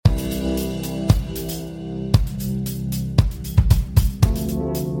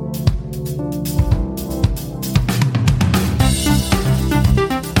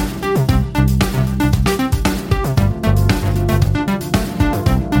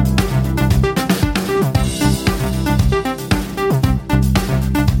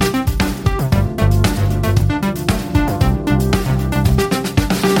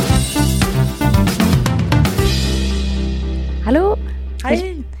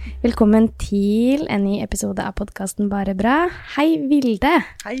Velkommen til en ny episode av podcasten Bare Bra. Hei, Vilde.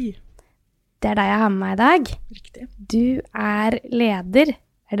 Hei. Det deg jeg har med meg I dag. Riktig. Du leder,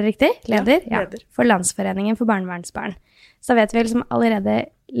 det riktig? Leder? Ja, leder. For Landsforeningen for barnevernsbarn. Så vet vi liksom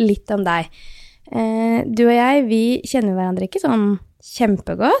allerede litt om deg. Du og jeg, vi kjenner hverandre ikke sånn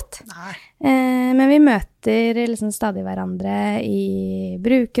kjempegodt. Nei. Men vi møter liksom stadig hverandre I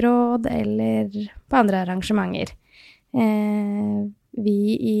brukerråd eller på andre arrangementer. Vi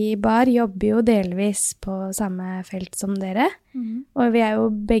I BAR jobber jo delvis på samme felt som dere, og vi jo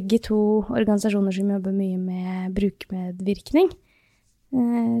begge to organisasjoner som jobber mye med brukermedvirkning.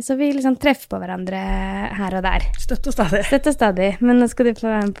 Så vi liksom treffer på hverandre her og der. Støtt og stadig. Støtt og stadig, men nå skal du få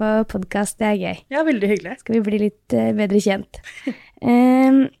være med på podcast, det gøy. Ja, veldig hyggelig. Skal vi bli litt bedre kjent.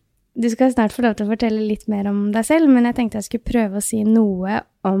 Du skal snart få lov til å fortelle litt mer om deg selv, men jeg tenkte jeg skulle prøve å si noe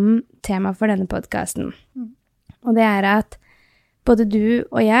om temaet for denne podcasten. Og det at både du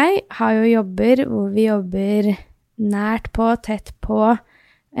og jeg har jo jobber hvor vi jobber nært på, tett på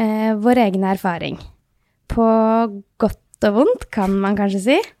vår egen erfaring. På godt og vondt, kan man kanskje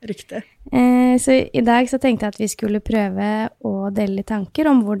si. Riktig. Så I dag så tenkte jeg at vi skulle prøve å dele litt tanker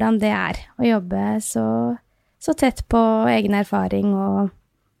om hvordan det å jobbe så tett på egen erfaring og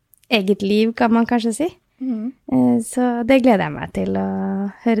eget liv, kan man kanskje si. Så det gleder jeg meg til å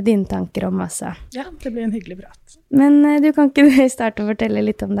høre dine tanker om også. Ja, det blir en hyggelig prat. Men du kan ikke starte å fortelle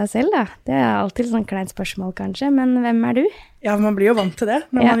litt om deg selv da? Det alltid sånn kleint spørsmål kanskje, men hvem du? Ja, man blir jo vant til det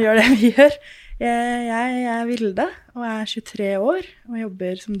når man gjør det vi gjør. Jeg Vilde, og 23 år, og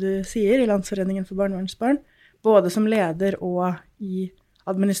jobber, som du sier, I Landsforeningen for barnevernsbarn, både som leder og I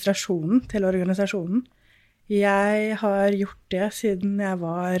administrasjonen til organisasjonen. Jeg har gjort det siden jeg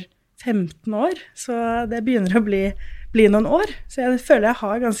var 15 år, så det begynner å bli noen år. Så jeg føler jeg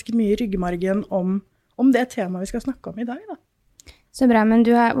har ganske mye I ryggmargen om det temaet vi skal snakke om I dag. Da. Så bra, men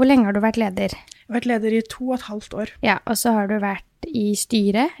hvor lenge har du vært leder? Jeg har vært leder I 2,5 år. Ja, og så har du vært I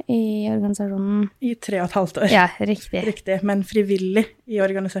styret I organisasjonen? I 3,5 år. Ja, riktig. Riktig, men frivillig I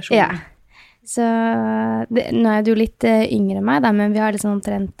organisasjonen. Ja, så nå du litt yngre enn meg da, men vi har liksom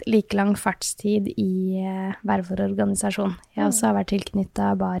omtrent like lang fartstid I hver vår organisasjon. Jeg også har vært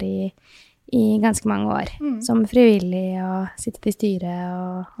tilknyttet BAR I ganske mange år, som frivillig og sittet I styret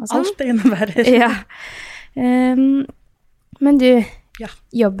og sånn. Alt det innebærer. Ja. Men du,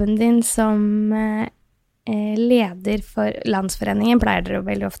 jobben din som leder for Landsforeningen pleier dere jo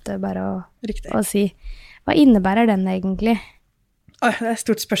veldig ofte bare å si. Hva innebærer den egentlig? Det et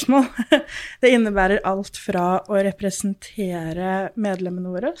stort spørsmål. Det innebærer alt fra å representere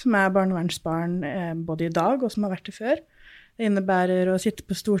medlemmene våre, som barnevernsbarn både I dag og som har vært det før. Det innebærer å sitte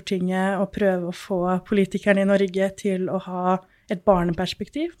på Stortinget og prøve å få politikerne I Norge til å ha et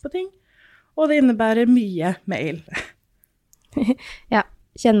barneperspektiv på ting. Og det innebærer mye mail. Ja.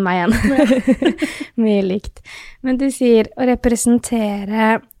 Kjenner meg igjen. Mye likt. Men du sier å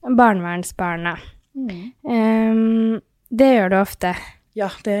representere barnevernsbarna. Det gjør du ofte. Ja,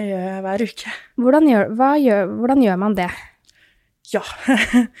 det gjør jeg hver uke. Hvordan gjør man det? Ja,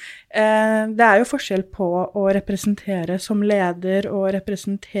 det jo forskjell på å representere som leder og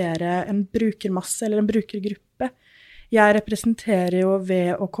representere en brukermasse eller en brukergruppe. Jeg representerer jo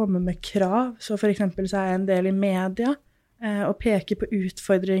ved å komme med krav, så for eksempel så jeg en del I media, og peke på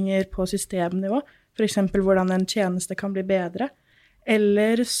utfordringer på systemnivå, for eksempel hvordan en tjeneste kan bli bedre.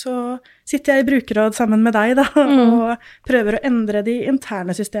 Eller så sitter jeg I brukerråd sammen med deg da, og prøver å endre de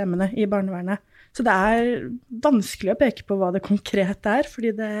interne systemene I barnevernet. Så det vanskelig å peke på hva det konkret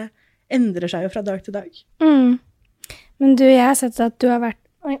fordi det endrer seg jo fra dag til dag. Men du, jeg har sett at du har vært,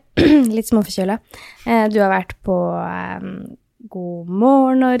 litt småforkjøla, du har vært på God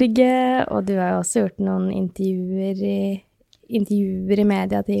morgen Norge, og du har jo også gjort noen intervjuer I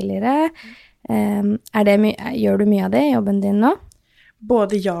media tidligere. Gjør du mye av det I jobben din nå?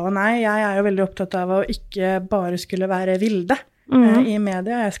 Både ja og nei. Jeg jo veldig opptatt av å ikke bare skulle være Vilde I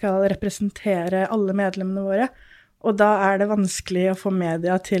media. Jeg skal representere alle medlemmene våre, og da det vanskelig å få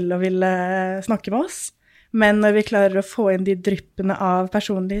media til å ville snakke med oss. Men når vi klarer å få inn de dryppene av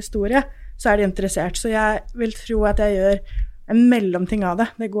personlig historie, så de interessert. Så jeg vil tro at jeg gjør en mellomting av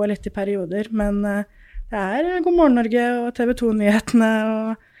det. Det går litt I perioder, men det God morgen Norge og TV 2-nyhetene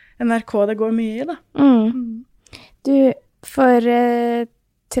og NRK, det går mye I da. Du, for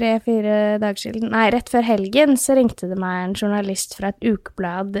 3-4 dager siden, nei, rett før helgen, så ringte det meg en journalist fra et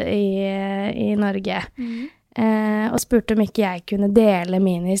ukeblad I Norge, og spurte om ikke jeg kunne dele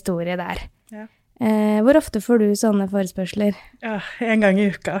min historie der. Ja. Hvor ofte får du sånne forespørsler? Ja, en gang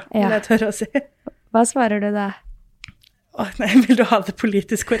I uka, vil jeg tørre å si. Hva svarer du da? Nei, vil du ha det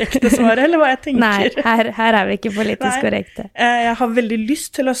politisk korrekte svaret, eller hva jeg tenker? Nei, her vi ikke politisk korrekte. Jeg har veldig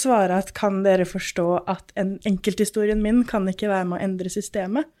lyst til å svare at kan dere forstå at enkelthistorien min kan ikke være med å endre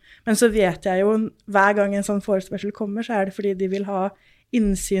systemet? Men så vet jeg jo, hver gang en sånn forespørsel kommer, så det fordi de vil ha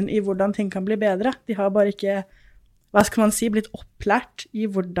innsyn i hvordan ting kan bli bedre. De har bare ikke, hva skal man si, blitt opplært i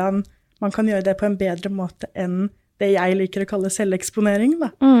hvordan man kan gjøre det på en bedre måte enn det jeg liker å kalle selveksponering,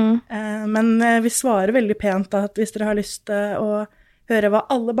 da. Men vi svarer veldig pent at hvis dere har lyst til å høre hva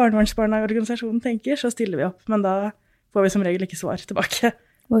alle barnevernsbarna i organisasjonen tenker, så stiller vi opp, men da får vi som regel ikke svar tilbake.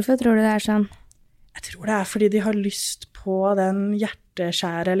 Hvorfor tror du det sånn? Jeg tror det fordi de har lyst på den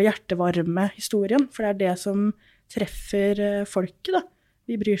hjerteskjære eller hjertevarme historien, for det det som treffer folket, da.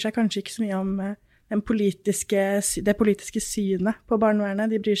 De bryr seg kanskje ikke så mye om det politiske synet på barnevernet,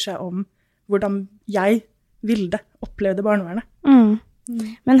 de bryr seg om hvordan jeg opplevde barnevernet.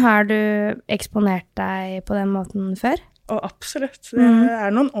 Men har du eksponert deg på den måten før? Absolutt.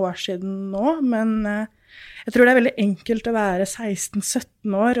 Det noen år siden nå, men jeg tror det veldig enkelt å være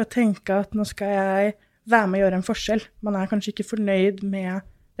 16-17 år og tenke at nå skal jeg være med å gjøre en forskjell. Man kanskje ikke fornøyd med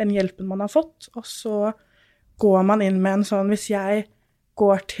den hjelpen man har fått, og så går man inn med en sånn, hvis jeg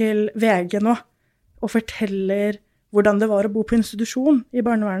går til VG nå og forteller hvordan det var å bo på institusjon i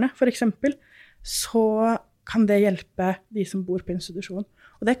barnevernet, for eksempel, så kan det hjelpe de som bor på institusjon.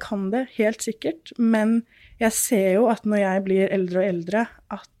 Og det kan det helt sikkert, men jeg ser jo at når jeg blir eldre og eldre,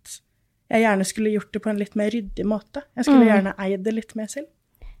 at jeg gjerne skulle gjort det på en litt mer ryddig måte. Jeg skulle gjerne eid det litt mer selv.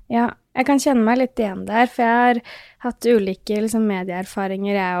 Ja, jeg kan kjenne meg litt igjen der, for jeg har hatt ulike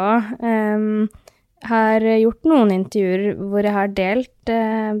medieerfaringer jeg også. Har gjort noen intervjuer hvor jeg har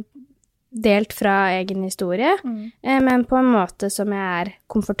delt fra egen historie, men på en måte som jeg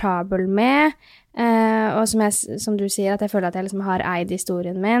komfortabel med, og som du sier, at jeg føler at jeg har eid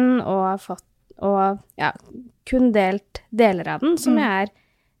historien min, og kun delt deler av den som jeg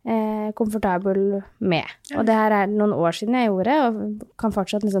komfortabel med. Og det her noen år siden jeg gjorde, og kan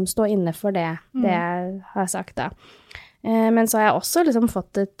fortsatt stå inne for det jeg har sagt da. Men så har jeg også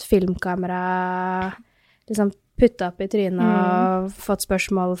fått et filmkamera puttet opp i trynet og fått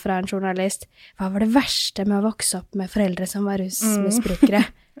spørsmål fra en journalist. Hva var det verste med å vokse opp med foreldre som var rusmisbrukere?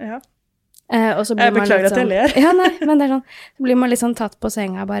 Ja. Og så blir jeg beklager at jeg ler. Ja, nei, men det sånn, så blir man litt tatt på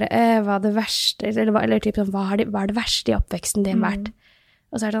senga bare, hva det verste, eller typ sånn, hva er det verste i oppveksten din vært?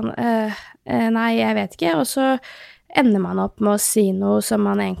 Og så det sånn, nei, jeg vet ikke, og så ender man opp med å si noe som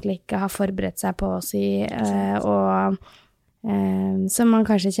man egentlig ikke har forberedt seg på å si, og som man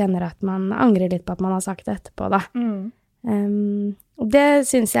kanskje kjenner at man angrer litt på at man har sagt det etterpå, da. Og det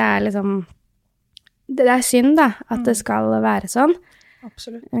synes jeg det synd da, at det skal være sånn.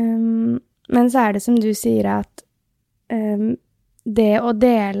 Absolutt. Men så det som du sier at det å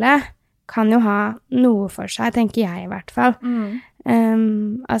dele kan jo ha noe for seg, tenker jeg i hvert fall.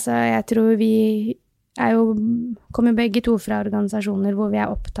 Altså, jeg tror vi kommer begge to fra organisasjoner hvor vi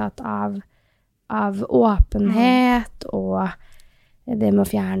opptatt av åpenhet, og det med å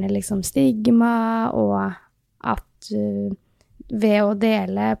fjerne stigma, og at ved å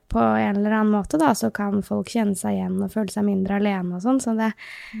dele på en eller annen måte da, så kan folk kjenne seg igjen og føle seg mindre alene og sånn, så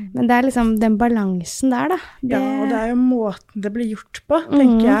men det den balansen der da. Ja, og det jo måten det blir gjort på,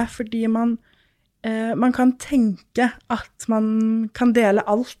 tenker jeg, fordi man kan tenke at man kan dele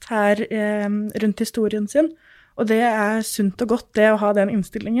alt her rundt historien sin, og det sunt og godt det å ha den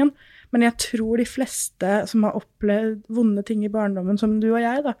innstillingen, men jeg tror de fleste som har opplevd vonde ting i barndommen, som du og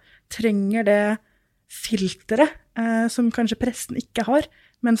jeg da, trenger det filteret som kanskje pressen ikke har,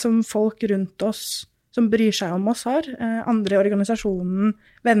 men som folk rundt oss som bryr seg om oss har, andre i organisasjonen,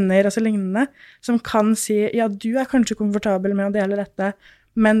 venner og så lignende, som kan si, ja, du kanskje komfortabel med å dele dette,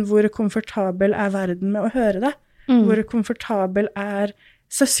 men hvor komfortabel verden med å høre det? Hvor komfortabel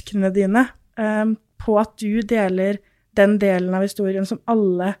søskene dine på at du deler den delen av historien som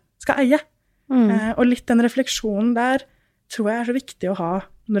alle skal eie? Og litt den refleksjonen der tror jeg så viktig å ha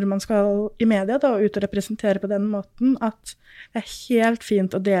når man skal i media da, og ut og representere på den måten, at det helt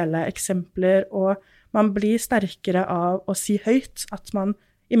fint å dele eksempler, og man blir sterkere av å si høyt at man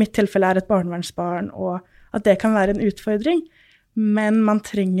i mitt tilfelle et barnevernsbarn, og at det kan være en utfordring. Men man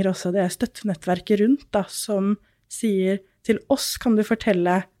trenger også det støttenettverket rundt da, som sier til oss kan du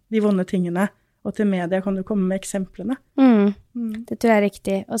fortelle de vonde tingene, og til media kan du komme med eksemplene. Det tror jeg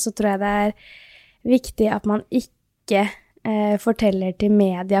riktig. Og så tror jeg det viktig at man ikke forteller til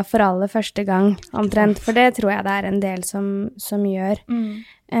media for aller første gang omtrent, for det tror jeg det en del som gjør.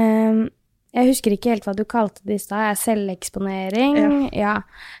 Jeg husker ikke helt hva du kalte det i sted, selveksponering. Ja.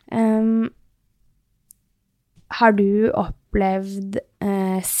 Har du opplevd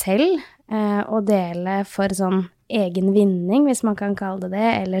selv å dele for sånn egen vinning, hvis man kan kalle det det,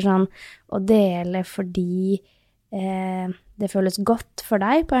 eller sånn å dele fordi det føles godt for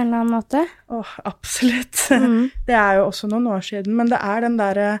deg på en eller annen måte? Absolutt. Det jo også noen år siden, men det den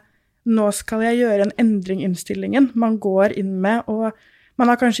der, nå skal jeg gjøre en endring i innstillingen man går inn med, og man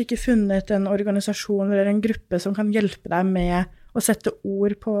har kanskje ikke funnet en organisasjon eller en gruppe som kan hjelpe deg med å sette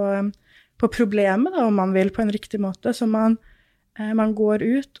ord på problemet, da, om man vil, på en riktig måte. Så man går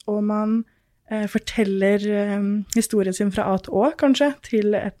ut, og man forteller historien sin fra A til Å, kanskje,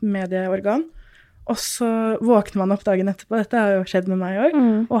 til et medieorgan. Og så våkner man opp dagen etterpå, dette har jo skjedd med meg i år,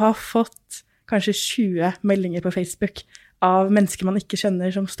 og har fått kanskje 20 meldinger på Facebook av mennesker man ikke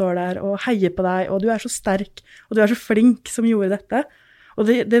kjenner som står der og heier på deg, og du så sterk, og du så flink som gjorde dette. Og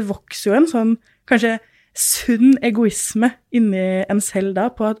det vokser jo en sånn, kanskje sunn egoisme inni en selv da,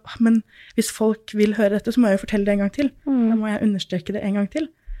 på at, men hvis folk vil høre dette, så må jeg jo fortelle det en gang til. Da må jeg understreke det en gang til.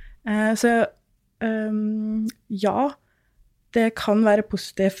 Så ja, det kan være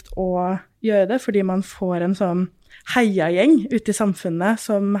positivt å gjøre det, fordi man får en sånn heiagjeng ute i samfunnet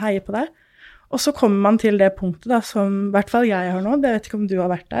som heier på deg. Og så kommer man til det punktet da, som i hvert fall jeg har nå, det vet ikke om du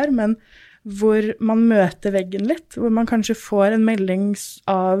har vært der, men hvor man møter veggen litt, hvor man kanskje får en melding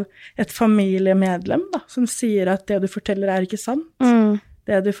av et familiemedlem da, som sier at det du forteller ikke sant.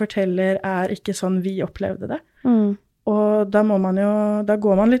 Det du forteller ikke sånn vi opplevde det. Og da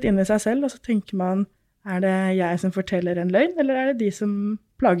går man litt inn i seg selv, og så tenker man, det jeg som forteller en løgn, eller det de som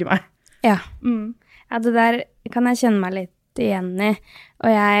plager meg? Ja. Ja, det der kan jeg kjenne meg litt igjen i, og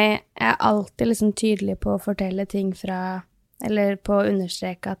jeg alltid liksom tydelig på å fortelle ting fra, eller på å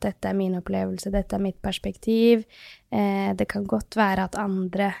understreke at dette min opplevelse, dette mitt perspektiv. Det kan godt være at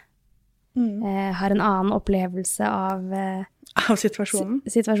andre har en annen opplevelse av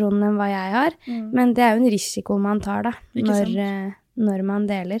situasjonen enn hva jeg har, men det jo en risiko man tar da, når man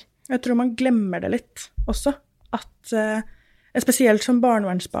deler. Jeg tror man glemmer det litt også, at spesielt som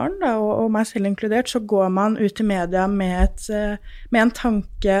barnevernsbarn, da, og meg selv inkludert, så går man ut i media med en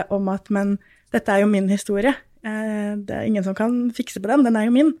tanke om at, men dette jo min historie. Det ingen som kan fikse på den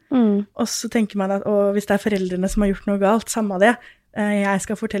jo min. Og så tenker man at hvis det foreldrene som har gjort noe galt, samme det, jeg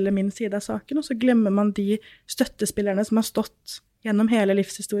skal fortelle min side av saken, og så glemmer man de støttespillerne som har stått gjennom hele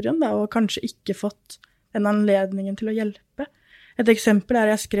livshistorien, da, og kanskje ikke fått den anledningen til å hjelpe. Et eksempel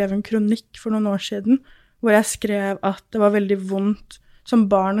jeg skrev en kronikk for noen år siden, hvor jeg skrev at det var veldig vondt som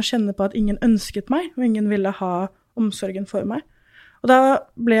barn å kjenne på at ingen ønsket meg, og ingen ville ha omsorgen for meg. Og da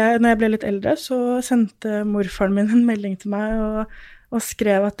når jeg ble litt eldre, så sendte morfaren min en melding til meg og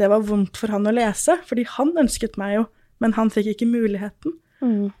skrev at det var vondt for han å lese, fordi han ønsket meg jo, men han fikk ikke muligheten.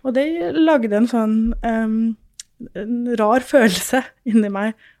 Og det lagde en sånn en rar følelse inni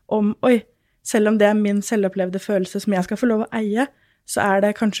meg om, selv om det min selvopplevde følelse som jeg skal få lov å eie, så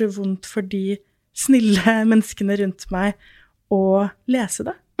det kanskje vondt for de snille menneskene rundt meg å lese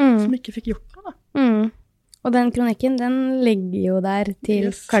det, som ikke fikk gjort noe da. Og den kronikken, den ligger jo der til,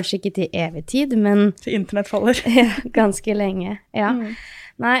 kanskje ikke til evig tid, men til internett faller. Ganske lenge, ja.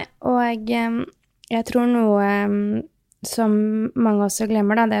 Nei, og jeg tror noe som mange også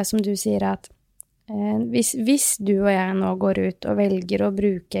glemmer da, det som du sier at hvis du og jeg nå går ut og velger å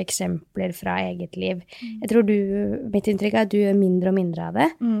bruke eksempler fra eget liv, jeg tror mitt inntrykk at du gjør mindre og mindre av det,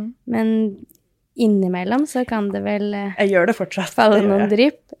 men innimellom så kan det vel jeg gjør det fortsatt. Falle noen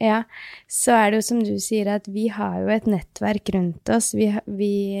drypp, ja. Så det jo som du sier at vi har jo et nettverk rundt oss,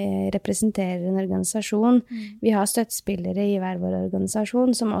 vi representerer en organisasjon, vi har støttespillere i hver vår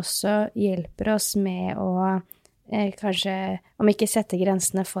organisasjon som også hjelper oss med å kanskje, om ikke sette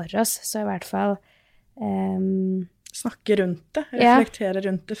grensene for oss, så i hvert fall snakke rundt det, reflektere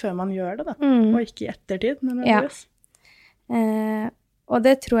rundt det før man gjør det da, og ikke i ettertid. Og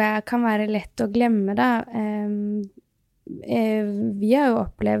det tror jeg kan være lett å glemme da. Vi har jo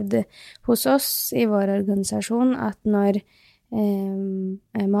opplevd hos oss i vår organisasjon at når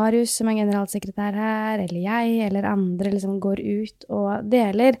Marius som generalsekretær her, eller jeg, eller andre liksom går ut og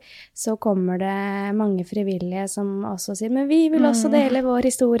deler, så kommer det mange frivillige som også sier, men vi vil også dele vår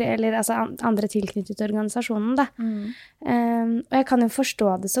historie, eller altså andre tilknyttet organisasjonen da. Og jeg kan jo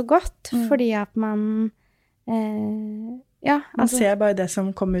forstå det så godt, fordi at man man ser bare det som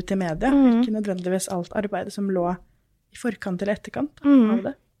kom ut i media, ikke nødvendigvis alt arbeidet som lå i forkant eller etterkant av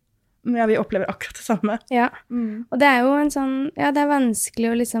det. Ja, vi opplever akkurat det samme. Ja, og det jo en sånn, det vanskelig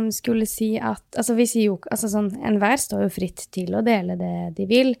å liksom skulle si at, altså vi sier jo, altså sånn, enhver står jo fritt til å dele det de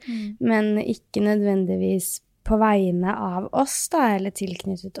vil, men ikke nødvendigvis på vegne av oss da, eller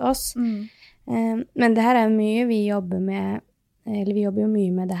tilknyttet oss. Men det her jo mye vi jobber med, eller vi jobber jo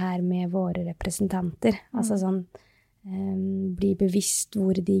mye med det her med våre representanter, altså sånn, bli bevisst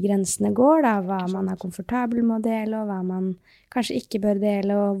hvor de grensene går, da, hva man er komfortabel med å dele, og hva man kanskje ikke bør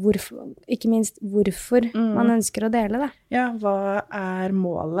dele, og hvorfor, ikke minst hvorfor man ønsker å dele det. Ja, hva er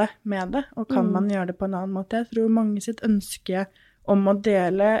målet med det, og kan man gjøre det på en annen måte? Jeg tror mange sitt ønske om å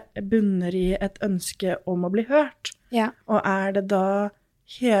dele bunner i et ønske om å bli hørt. Ja. Og er det da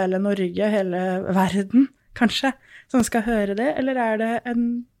hele Norge, hele verden, kanskje, som skal høre det, eller er det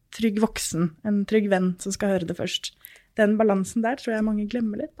en trygg voksen, en trygg venn som skal høre det først? Den balansen der tror jeg mange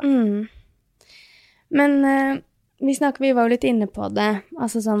glemmer litt. Da. Men vi var jo litt inne på det,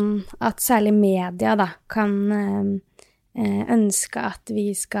 altså sånn at særlig media da, kan ønske at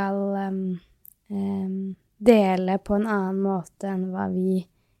vi skal dele på en annen måte enn hva vi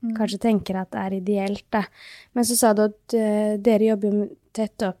kanskje tenker at er ideelt. Da. Men så sa du at dere jobber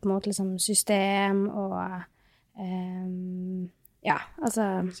tett opp mot liksom, system og ja,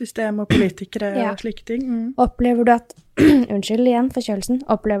 altså system og politikere og slike ting. Opplever du at, unnskyld igjen forkjølelsen,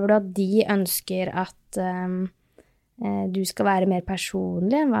 opplever du at de ønsker at du skal være mer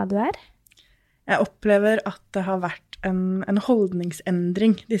personlig enn hva du er? Jeg opplever at det har vært en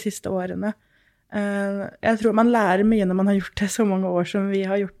holdningsendring de siste årene. Jeg tror man lærer mye når man har gjort det så mange år som vi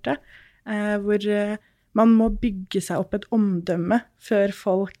har gjort det, hvor man må bygge seg opp et omdømme før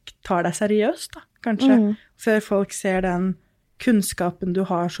folk tar deg seriøst, da, kanskje. Før folk ser den kunnskapen du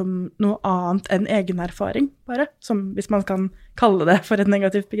har som noe annet enn egen erfaring, bare, som hvis man kan kalle det for et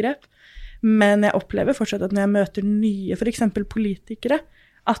negativt begrep. Men jeg opplever fortsatt at når jeg møter nye, for eksempel politikere,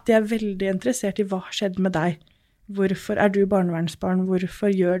 at de er veldig interessert i hva har skjedd med deg. Hvorfor er du barnevernsbarn?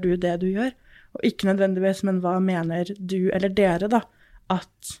 Hvorfor gjør du det du gjør? Og ikke nødvendigvis, men hva mener du eller dere da,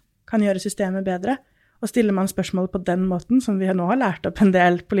 at kan gjøre systemet bedre? Og stiller man spørsmål på den måten, som vi nå har lært opp en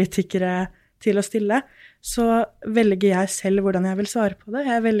del politikere til å stille, så velger jeg selv hvordan jeg vil svare på det.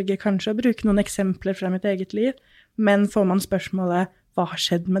 Jeg velger kanskje å bruke noen eksempler fra mitt eget liv, men får man spørsmålet, hva har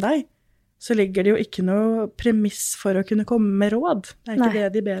skjedd med deg? Så ligger det jo ikke noe premiss for å kunne komme med råd. Det er ikke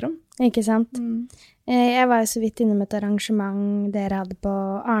det de ber om. Ikke sant? Jeg var jo så vidt innom et arrangement dere hadde på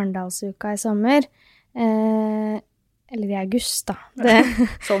Arendalsuka i sommer. Eller i august, da.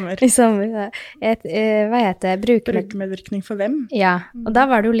 Sommer. I sommer. Hva heter det? Brukermedvirkning for hvem? Ja, og da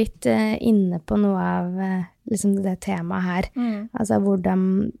var du litt inne på noe av liksom det temaet her. Altså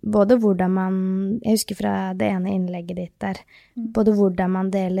både hvordan man, jeg husker fra det ene innlegget ditt der, både hvordan man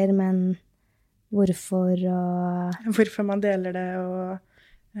deler, men hvorfor og hvorfor man deler det, og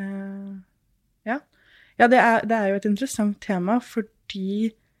ja, det er jo et interessant tema,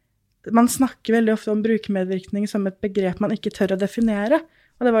 fordi man snakker veldig ofte om brukermedvirkning som et begrep man ikke tør å definere,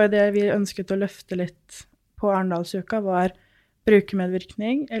 og det var jo det vi ønsket å løfte litt på Arendalsuka, var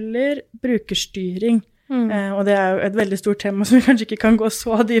brukermedvirkning eller brukerstyring. Og det er jo et veldig stort tema som vi kanskje ikke kan gå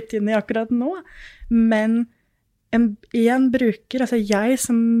så dypt inn i akkurat nå, men en bruker, altså jeg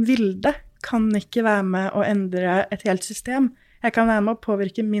som Vilde, kan ikke være med å endre et helt system. Jeg kan være med å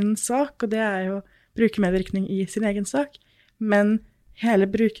påvirke min sak, og det er jo brukermedvirkning i sin egen sak, men hele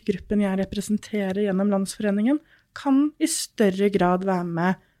brukergruppen jeg representerer gjennom Landsforeningen kan i større grad være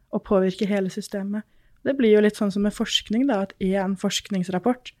med å påvirke hele systemet. Det blir jo litt sånn som med forskning, da, at en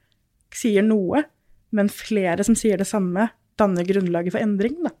forskningsrapport sier noe, men flere som sier det samme, danner grunnlaget for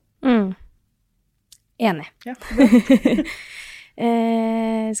endring, da. Enig. Ja.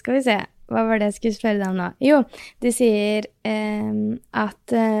 Skal vi se, hva var det jeg skulle spørre deg om nå? Jo, du sier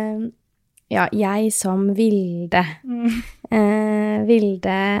at ja, jeg som Vilde.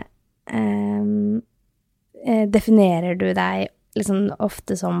 Vilde, definerer du deg liksom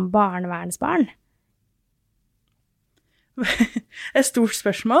ofte som barnevernsbarn? Et stort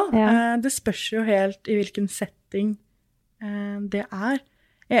spørsmål. Ja. Det spørs jo helt i hvilken setting det er.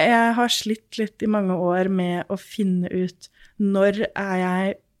 Jeg har slitt litt i mange år med å finne ut når er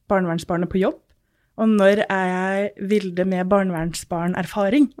jeg barnevernsbarnet på jobb, og når er jeg Vilde med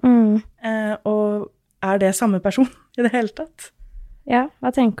barnevernsbarnerfaring. Og er det samme person i det hele tatt? Ja,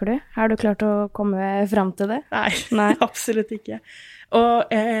 hva tenker du? Har du klart å komme fram til det? Nei. Absolutt ikke. Og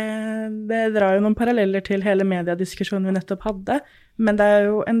det drar jo noen paralleller til hele mediediskusjonen vi nettopp hadde, men det er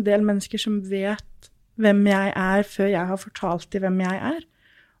jo en del mennesker som vet hvem jeg er før jeg har fortalt dem hvem jeg er.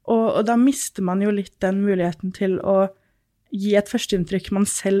 Og da mister man jo litt den muligheten til å gi et førsteinntrykk man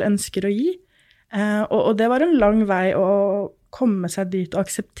selv ønsker å gi. Og det var en lang vei å komme seg dit og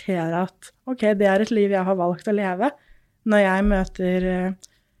akseptere at ok, det er et liv jeg har valgt å leve. Når jeg møter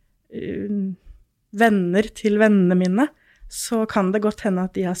venner til vennene mine, så kan det godt hende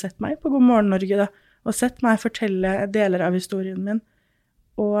at de har sett meg på God morgen Norge da, og sett meg fortelle deler av historien min.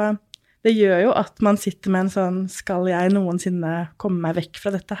 Og det gjør jo at man sitter med en sånn, skal jeg noensinne komme meg vekk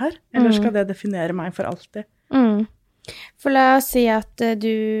fra dette her? Eller skal det definere meg for alltid? For la oss si at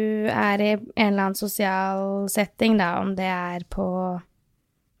du er i en eller annen sosial setting, da, om det er på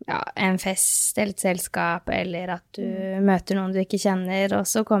en fest eller et selskap, eller at du møter noen du ikke kjenner, og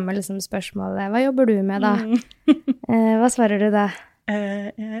så kommer liksom spørsmålet, hva jobber du med da? Hva svarer du da?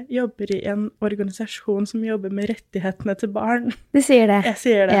 Jeg jobber i en organisasjon som jobber med rettighetene til barn. Du sier det? Jeg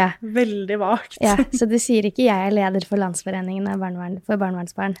sier det, veldig vagt. Ja, så du sier ikke jeg er leder for Landsforeningen for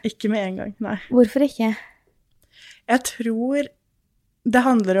barnevernsbarn? Ikke med en gang, nei. Hvorfor ikke? Jeg tror det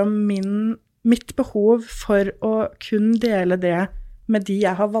handler om mitt behov for å kun dele det med de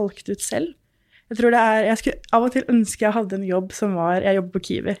jeg har valgt ut selv. Jeg tror jeg skulle av og til ønske jeg hadde en jobb som jeg jobber på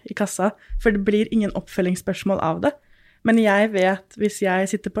Kiwi i kassa, for det blir ingen oppfølgingsspørsmål av det. Men jeg vet, hvis jeg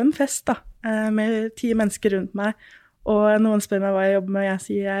sitter på en fest da, med 10 mennesker rundt meg, og noen spør meg hva jeg jobber med, og jeg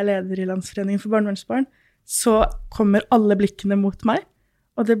sier jeg er leder i Landsforeningen for barnevernsbarn, så kommer alle blikkene mot meg,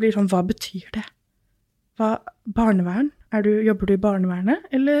 og det blir sånn, hva betyr det? Barnevern? Jobber du i barnevernet?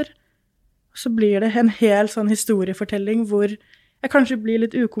 Eller så blir det en hel sånn historiefortelling hvor jeg kanskje blir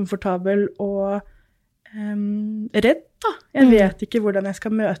litt ukomfortabel og redd da. Jeg vet ikke hvordan jeg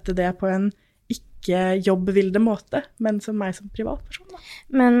skal møte det på en ikke jobbvilde måte, men som meg som privatperson. Da.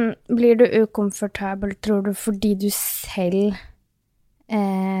 Men blir du ukomfortabel, tror du, fordi du selv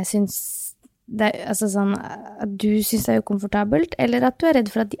syns det altså sånn, at du syns det er ukomfortabelt, eller at du er redd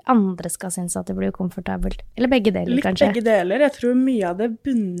for at de andre skal synes at det blir ukomfortabelt? Eller begge deler, kanskje? Litt begge deler. Jeg tror mye av det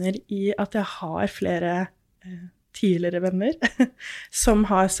bunner i at jeg har flere tidligere venner som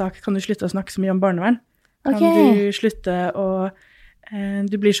har sagt, kan du slutte å snakke så mye om barnevern? Kan du slutte å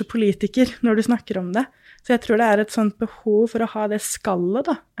du blir så politiker når du snakker om det. Så jeg tror det er et sånt behov for å ha det skallet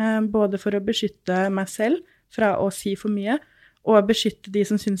da, både for å beskytte meg selv fra å si for mye, og beskytte de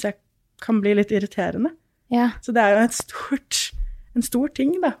som synes jeg kan bli litt irriterende. Ja. Så det er jo en stor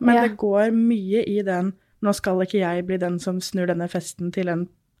ting da, men det går mye i den, nå skal ikke jeg bli den som snur denne festen til en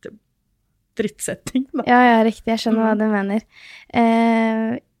drittsetting da. Ja, riktig, jeg skjønner hva du mener.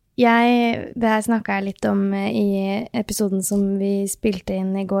 Det her snakket jeg litt om i episoden som vi spilte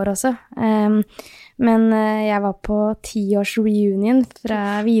inn i går også. Men jeg var på 10-års reunion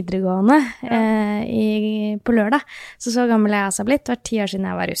fra videregående på lørdag. Så gammel jeg altså blitt. Det var 10 år siden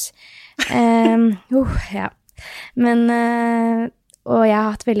jeg var russ. Og jeg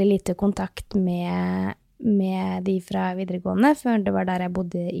har hatt veldig lite kontakt med de fra videregående, før det var der jeg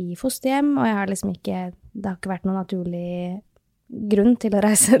bodde i fosterhjem, og jeg har liksom det har ikke vært noen naturlig grunn til å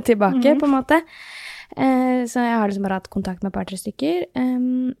reise tilbake, på en måte. Så jeg har liksom bare hatt kontakt med et par-tre stykker.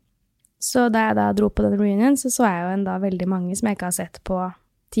 Så da jeg da dro på den reunion, så jeg jo enda veldig mange som jeg ikke har sett på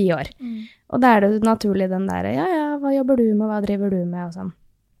 10 år. Og da er det naturlig den der, hva jobber du med, hva driver du med, og sånn.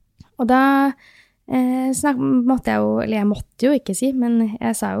 Og da måtte jeg jo ikke si, men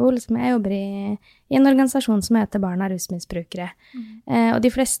jeg sa jo liksom, jeg jobber i en organisasjon som heter Barn av rusmisbrukere. Og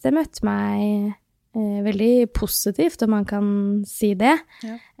de fleste møtte meg veldig positivt, om man kan si det.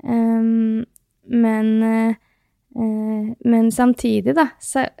 Ja. Men samtidig da,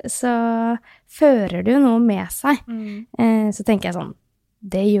 så fører det jo noe med seg. Så tenker jeg sånn,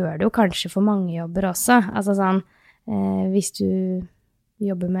 det gjør det jo kanskje for mange jobber også. Altså sånn, hvis du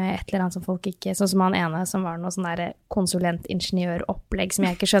jobber med et eller annet som folk ikke, sånn som han ene som var noe sånn der konsulentingeniør-opplegg som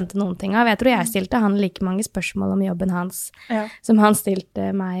jeg ikke skjønte noen ting av. Jeg tror jeg stilte han like mange spørsmål om jobben hans, som han stilte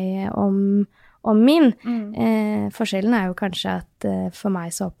meg om min. Forskjellen er jo kanskje at for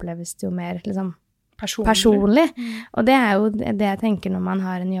meg så oppleves det jo mer liksom personlig. Og det er jo det jeg tenker når man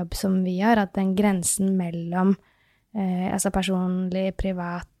har en jobb som vi har, at den grensen mellom altså personlig,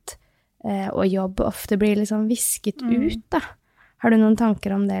 privat og jobb ofte blir liksom visket ut da. Har du noen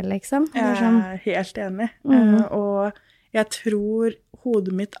tanker om det, liksom? Jeg er helt enig. Og jeg tror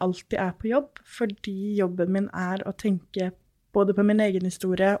hodet mitt alltid er på jobb, fordi jobben min er å tenke både på min egen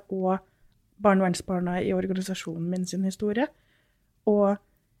historie og barnevernsbarna i organisasjonen min sin historie. Og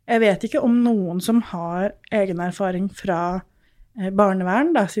jeg vet ikke om noen som har egen erfaring fra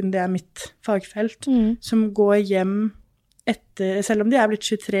barnevern, da, siden det er mitt fagfelt, som går hjem etter, selv om de er blitt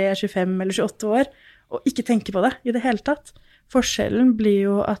 23, 25 eller 28 år, og ikke tenker på det i det hele tatt. Forskjellen blir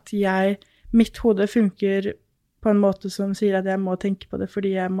jo at mitt hode funker på en måte som sier at jeg må tenke på det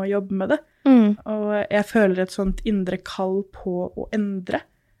fordi jeg må jobbe med det. Og jeg føler et sånt indre kall på å endre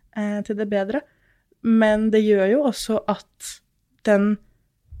til det bedre. Men det gjør jo også at den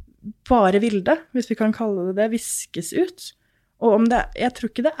bare vilde, hvis vi kan kalle det det, viskes ut. Og jeg tror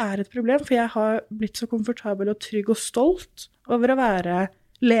ikke det er et problem, for jeg har blitt så komfortabel og trygg og stolt over å være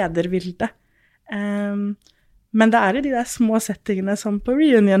ledervilde. Men det er i de der små settingene som på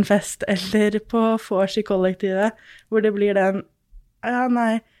reunionfest eller på vors i kollektivet, hvor det blir den,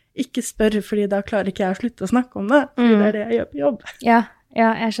 nei, ikke spør, fordi da klarer ikke jeg å slutte å snakke om det, fordi det det jeg gjør på jobb. Ja,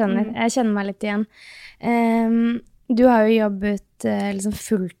 jeg skjønner. Jeg kjenner meg litt igjen. Du har jo jobbet liksom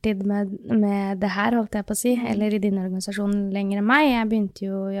fulltid med det her, holdt jeg på å si, eller i din organisasjon lenger enn meg. Jeg begynte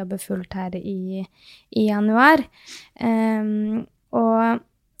jo å jobbe fullt her i januar. Og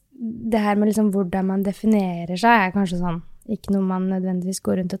det her med liksom hvordan man definerer seg er kanskje sånn, ikke noe man nødvendigvis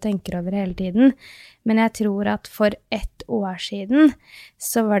går rundt og tenker over hele tiden. Men jeg tror at for 1 år siden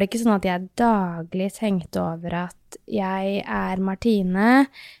så var det ikke sånn at jeg daglig tenkte over at jeg er Martine,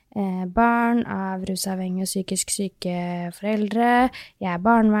 barn av rusavhengige og psykisk syke foreldre, jeg er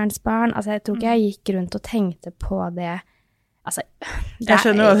barnevernsbarn. Altså jeg tror ikke jeg gikk rundt og tenkte på det. Altså, jeg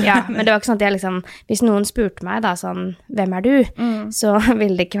skjønner hva du ja, men det var ikke sånn at jeg liksom, hvis noen spurte meg da sånn, hvem er du? Så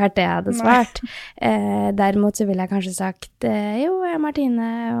ville det ikke vært det jeg hadde svart. Derimot så ville jeg kanskje sagt, jo, jeg er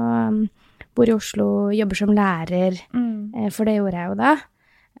Martine og bor i Oslo, jobber som lærer, for det gjorde jeg jo da.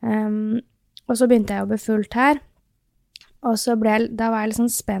 Og så begynte jeg å jobbe fullt her, og så da var jeg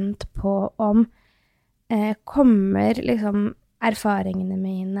liksom spent på om kommer liksom erfaringene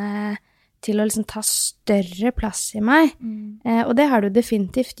mine til å liksom ta større plass i meg. Og det har du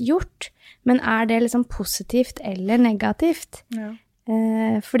definitivt gjort, men er det liksom positivt eller negativt? Ja.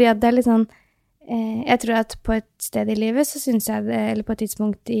 Fordi at det er litt sånn, jeg tror at på et sted i livet så synes jeg det, eller på et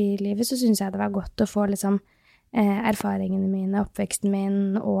tidspunkt i livet så synes jeg det var godt å få liksom erfaringene mine, oppveksten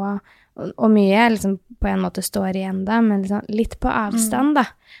min og mye liksom på en måte står igjen da, men liksom litt på avstand da.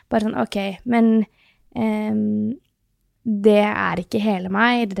 Bare sånn, ok, men det er ikke hele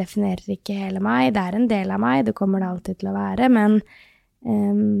meg, det definerer ikke hele meg, det er en del av meg, det kommer det alltid til å være, men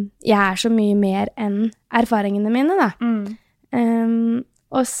jeg er så mye mer enn erfaringene mine da.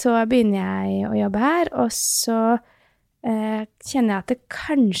 Og så begynner jeg å jobbe her, og så kjenner jeg at det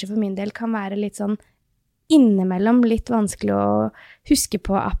kanskje for min del kan være litt sånn innimellom litt vanskelig å huske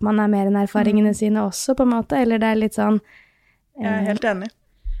på at man er mer enn erfaringene sine også på en måte, eller det er litt sånn Jeg er helt enig.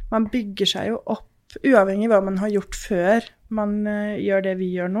 Man bygger seg jo opp uavhengig av hva man har gjort før man gjør det vi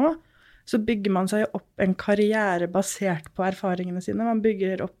gjør nå, så bygger man seg opp en karriere basert på erfaringene sine. Man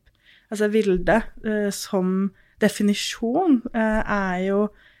bygger opp, altså Vilde som definisjon er jo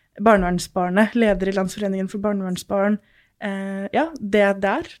barnevernsbarnet, leder i Landsforeningen for barnevernsbarn. Ja, det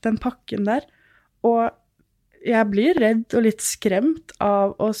der, den pakken der. Og jeg blir redd og litt skremt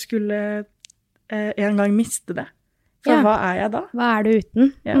av å skulle en gang miste det. For hva er jeg da? Hva er du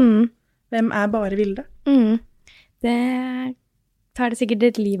uten? Ja. Hvem er bare Vilde? Det tar det sikkert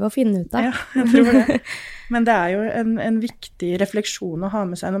et liv å finne ut av. Ja, jeg tror det. Men det er jo en viktig refleksjon å ha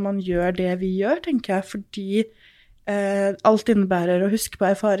med seg når man gjør det vi gjør, tenker jeg, fordi alt innebærer å huske på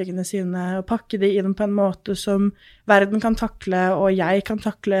erfaringene sine og pakke det inn på en måte som verden kan takle og jeg kan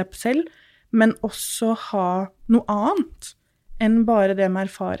takle selv, men også ha noe annet enn bare det med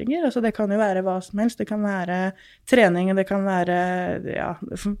erfaringer. Altså det kan jo være hva som helst. Det kan være trening, det kan være, ja,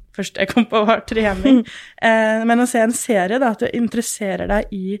 først jeg kom på var trening. Men å se en serie da, at du interesserer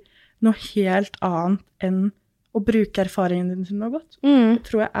deg i noe helt annet enn å bruke erfaringene dine til noe godt. Det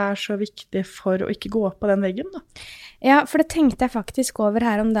tror jeg er så viktig for å ikke gå opp på den veggen da. Ja, for det tenkte jeg faktisk over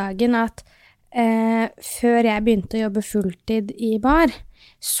her om dagen, at før jeg begynte å jobbe fulltid i bar,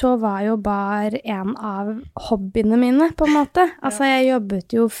 så var jo bar en av hobbyene mine, på en måte. Altså, jeg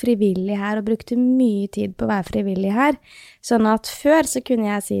jobbet jo frivillig her, og brukte mye tid på å være frivillig her. Sånn at før så kunne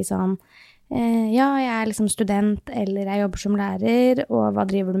jeg si sånn, ja, jeg er liksom student, eller jeg jobber som lærer, og hva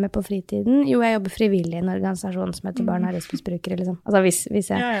driver du med på fritiden? Jo, jeg jobber frivillig i en organisasjon som heter Barn av rusmisbrukere, liksom. Altså,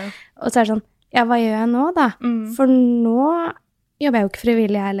 hvis jeg... Ja. Og så er det sånn, ja, hva gjør jeg nå da? For nå jobber jeg jo ikke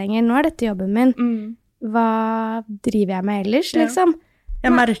frivillig her lenger. Nå er dette jobben min. Hva driver jeg med ellers, liksom?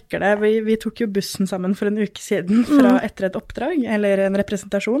 Jeg merker det. Vi tok jo bussen sammen for en uke siden etter et oppdrag, eller en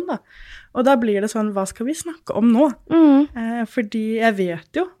representasjon da. Og da blir det sånn, hva skal vi snakke om nå? Fordi jeg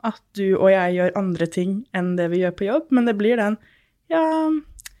vet jo at du og jeg gjør andre ting enn det vi gjør på jobb, men det blir den, ja,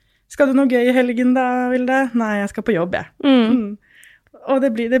 skal du noe gøy i helgen da, Vilde? Nei, jeg skal på jobb, jeg. Og det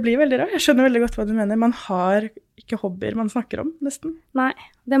blir veldig rart. Jeg skjønner veldig godt hva du mener. Man har ikke hobbyer man snakker om, nesten. Nei,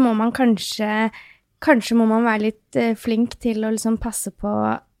 det må man Kanskje må man være litt flink til å liksom passe på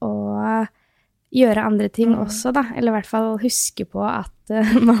å gjøre andre ting også, da. Eller i hvert fall huske på at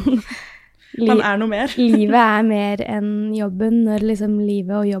man er noe mer. Livet er mer enn jobben, når liksom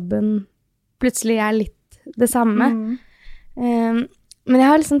livet og jobben plutselig er litt det samme. Men jeg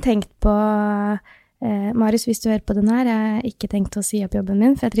har liksom tenkt på Marius, hvis du hører på den her, jeg har ikke tenkt å si opp jobben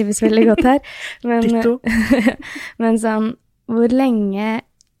min, for jeg trives veldig godt her. Men sånn, hvor lenge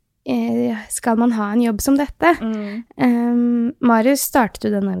skal man ha en jobb som dette? Marius startet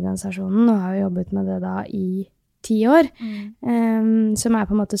jo den organisasjonen, og har jo jobbet med det da i 10 år, som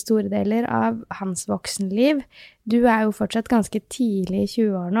på en måte store deler av hans voksenliv. Du jo fortsatt ganske tidlig i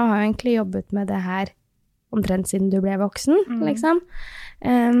 20-årene, og har jo egentlig jobbet med det her omtrent siden du ble voksen, liksom.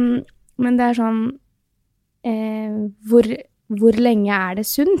 Men det sånn, hvor lenge det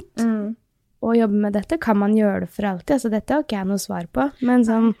sunt å jobbe med dette? Kan man gjøre det for alltid? Altså, dette har ikke jeg noe svar på, men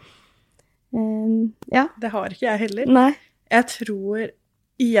sånn, ja. Det har ikke jeg heller. Nei. Jeg tror,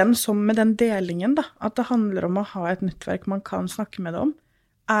 igjen som med den delingen da, at det handler om å ha et nettverk man kan snakke med det om.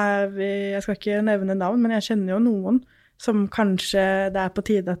 Jeg skal ikke nevne navn, men jeg kjenner jo noen som kanskje det på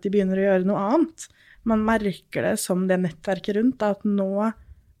tide at de begynner å gjøre noe annet. Man merker det som det nettverket rundt, da, at nå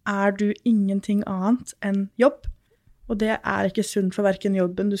du ingenting annet enn jobb. Og det ikke sunt for hverken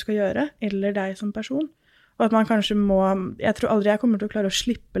jobben du skal gjøre, eller deg som person. Og at man kanskje jeg tror aldri jeg kommer til å klare å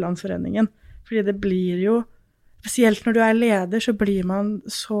slippe Landsforeningen, fordi det blir jo, spesielt når du leder, så blir man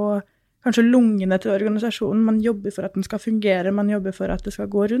så kanskje lungende til organisasjonen. Man jobber for at den skal fungere, man jobber for at det skal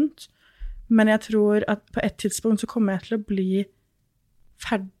gå rundt. Men jeg tror at på et tidspunkt så kommer jeg til å bli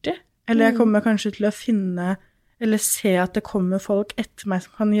ferdig, eller jeg kommer kanskje til å finne, eller se at det kommer folk etter meg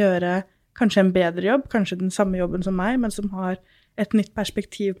som kan gjøre kanskje en bedre jobb, kanskje den samme jobben som meg, men som har et nytt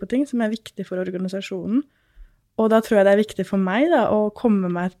perspektiv på ting som viktig for organisasjonen. Og da tror jeg det viktig for meg da, å komme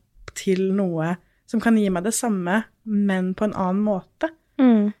meg til noe som kan gi meg det samme, men på en annen måte.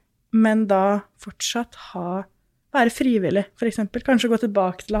 Men da fortsatt være frivillig, for eksempel. Kanskje gå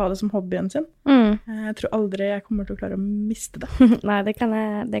tilbake til å ha det som hobbyen sin. Jeg tror aldri jeg kommer til å klare å miste det. Nei, det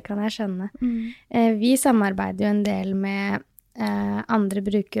kan jeg skjønne. Vi samarbeider jo en del med andre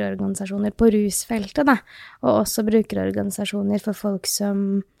brukerorganisasjoner på rusfeltet, da, og også brukerorganisasjoner for folk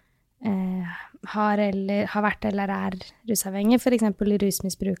som har vært eller rusavhengige, for eksempel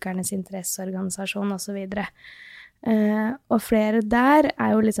Rusmisbrukernes interesseorganisasjon og så videre. Og flere der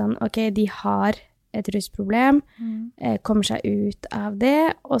jo litt sånn, ok, de har et rusproblem, kommer seg ut av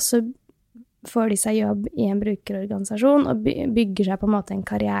det, og så får de seg jobb i en brukerorganisasjon og bygger seg på en måte en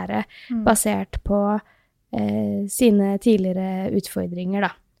karriere basert på sine tidligere utfordringer,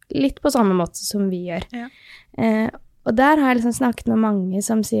 da. Litt på samme måte som vi gjør. Ja. Og der har jeg liksom snakket med mange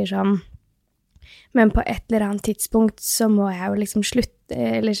som sier sånn, men på et eller annet tidspunkt så må jeg jo liksom slutte,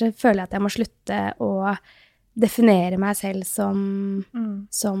 eller så føler jeg at jeg må slutte å definere meg selv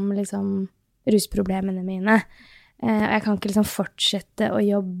som liksom rusproblemene mine. Og jeg kan ikke liksom fortsette å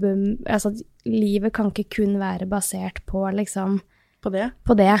jobbe, altså livet kan ikke kun være basert på liksom På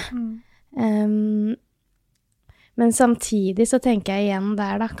det. Men samtidig så tenker jeg igjen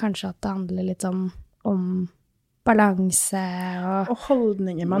der da, kanskje at det handler litt om balanse og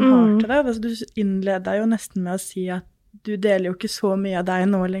holdninger man har til det. Altså, du innleder jo nesten med å si at du deler jo ikke så mye av deg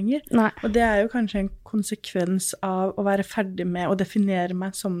nå lenger. Nei. Og det jo kanskje en konsekvens av å være ferdig med å definere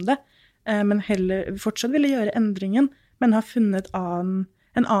meg som det, men heller fortsatt ville gjøre endringen, men har funnet en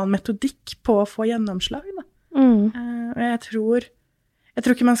annen metodikk på å få gjennomslag. Da. Og jeg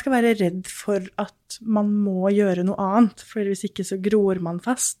tror ikke man skal være redd for at man må gjøre noe annet, for hvis ikke så gror man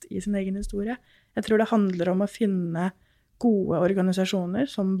fast i sin egen historie. Jeg tror det handler om å finne gode organisasjoner,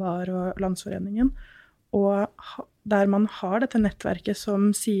 som BAR og Landsforeningen, og der man har dette nettverket som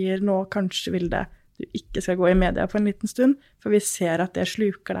sier nå kanskje vil det du ikke skal gå i media på en liten stund, for vi ser at det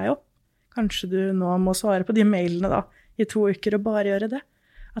sluker deg opp. Kanskje du nå må svare på de mailene da, i 2 uker og bare gjøre det.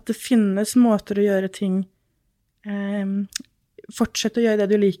 At det finnes måter å gjøre ting fortsette å gjøre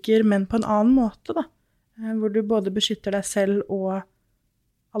det du liker, men på en annen måte, da. Hvor du både beskytter deg selv og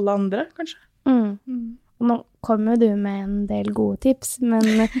alle andre, kanskje. Og nå kommer du med en del gode tips, men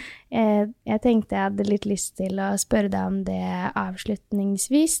jeg tenkte jeg hadde litt lyst til å spørre deg om det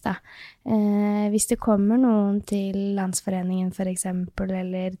avslutningsvis, da. Hvis det kommer noen til Landsforeningen, for eksempel,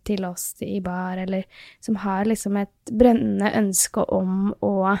 eller til oss i BAR, eller som har liksom et brennende ønske om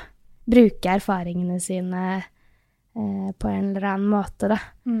å bruke erfaringene sine på en eller annen måte, da.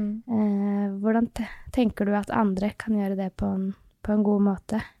 Hvordan tenker du at andre kan gjøre det på en god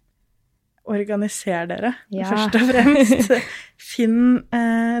måte? Organiser dere, først og fremst.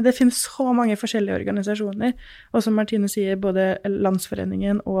 Det finnes så mange forskjellige organisasjoner, og som Martine sier, både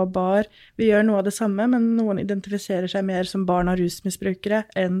Landsforeningen og BAR, vi gjør noe av det samme, men noen identifiserer seg mer som barn av rusmisbrukere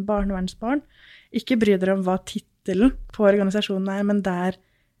enn barnevernsbarn. Ikke bry dere om hva titelen på organisasjonen men der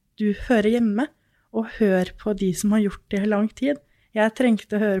du hører hjemme, og hør på de som har gjort det i lang tid. Jeg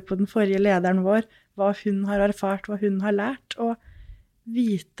trengte å høre på den forrige lederen vår, hva hun har erfart, hva hun har lært, og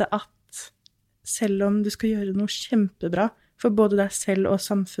vite at selv om du skal gjøre noe kjempebra for både deg selv og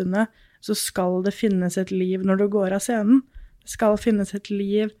samfunnet, så skal det finnes et liv når du går av scenen. Det skal finnes et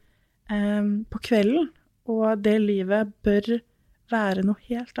liv på kvelden, og det livet bør være noe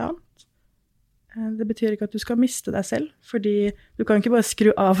helt annet. Det betyr ikke at du skal miste deg selv, fordi du kan ikke bare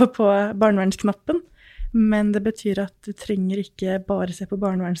skru av på barnevernsknappen, men det betyr at du trenger ikke bare se på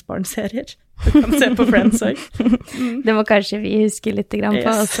barnevernsbarnserier. Du kan se på Friends også. Det må kanskje vi huske litt grann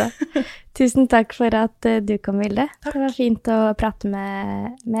på også. Tusen takk for at du kom, Vilde. Takk. Det var fint å prate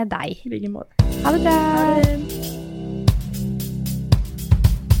med deg. I like måte. Ha det bra! Ha det.